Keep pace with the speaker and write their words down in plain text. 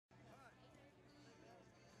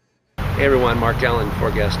Hey everyone, Mark Allen,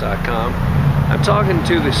 forguest.com. I'm talking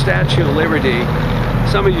to the Statue of Liberty.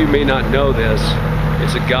 Some of you may not know this.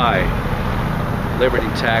 It's a guy, Liberty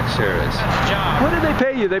Tax Service. What did they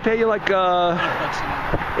pay you? They pay you like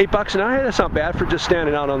 $8 an hour? That's not bad for just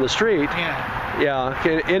standing out on the street. Yeah.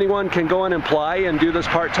 Anyone can go in and apply and do this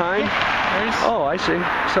part-time? Oh, I see.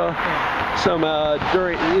 So,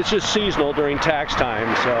 it's just seasonal during tax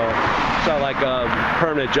time, so it's not like a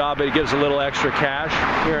permanent job, but it gives a little extra cash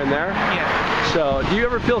here and there. Yeah. So, do you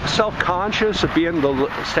ever feel self-conscious of being the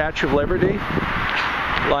Statue of Liberty?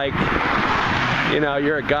 Like, you know,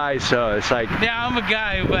 you're a guy, so it's like... Yeah, I'm a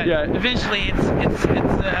guy, but yeah. Eventually it's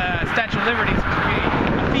Statue of Liberty is supposed to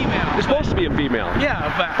be a female. It's supposed to be a female.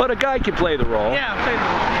 Yeah, but a guy can play the role. Yeah, play the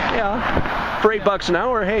role. Yeah. For $8 an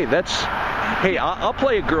hour, hey, that's... Hey, I'll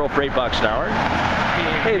play a girl for $8 an hour.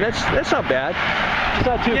 Hey, that's not bad. It's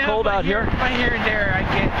not too cold out here. By here and there, I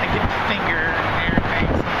get the finger and everything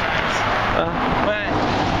sometimes. But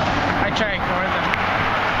I try to ignore them.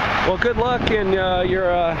 Well, good luck, and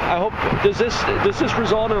I hope does this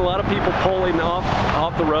result in a lot of people pulling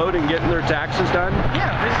off the road and getting their taxes done?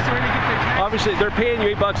 Yeah, this is where they get their taxes. Obviously, they're paying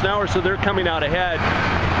you $8 an hour, so they're coming out ahead,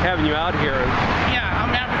 having you out here. Yeah,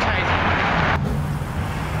 I'm advertising.